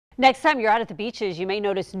Next time you're out at the beaches, you may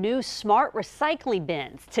notice new smart recycling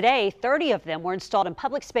bins. Today, 30 of them were installed in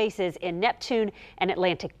public spaces in Neptune and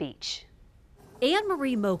Atlantic Beach. Anne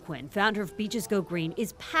Marie Moquin, founder of Beaches Go Green,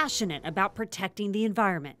 is passionate about protecting the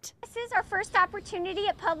environment. This is our first opportunity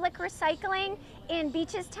at public recycling in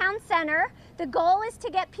Beaches Town Center. The goal is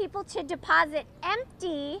to get people to deposit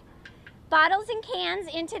empty bottles and cans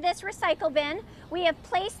into this recycle bin. We have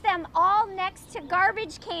placed them all next to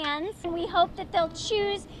garbage cans, and we hope that they'll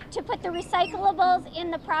choose to put the recyclables in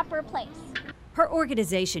the proper place. Her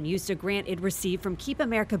organization used a grant it received from Keep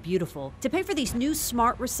America Beautiful to pay for these new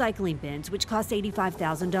smart recycling bins, which cost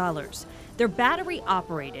 $85,000. They're battery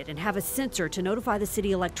operated and have a sensor to notify the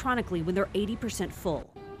city electronically when they're 80% full.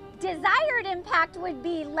 Desired impact would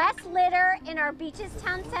be less litter in our Beaches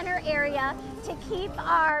Town Center area to keep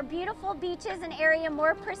our beautiful beaches and area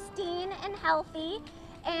more pristine and healthy.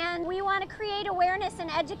 And we want to create awareness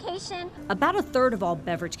and education. About a third of all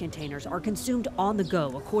beverage containers are consumed on the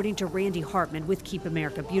go, according to Randy Hartman with Keep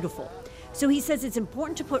America Beautiful. So he says it's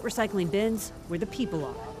important to put recycling bins where the people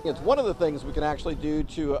are. It's one of the things we can actually do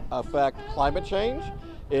to affect climate change.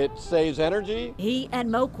 It saves energy. He and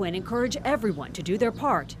Moquin encourage everyone to do their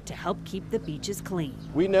part to help keep the beaches clean.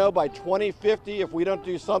 We know by 2050, if we don't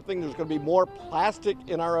do something, there's going to be more plastic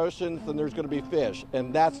in our oceans than there's going to be fish,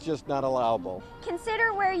 and that's just not allowable.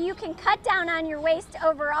 Consider where you can cut down on your waste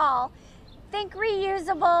overall. Think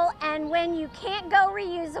reusable, and when you can't go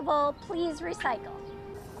reusable, please recycle.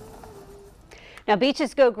 Now,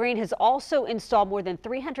 Beaches Go Green has also installed more than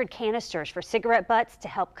 300 canisters for cigarette butts to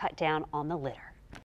help cut down on the litter.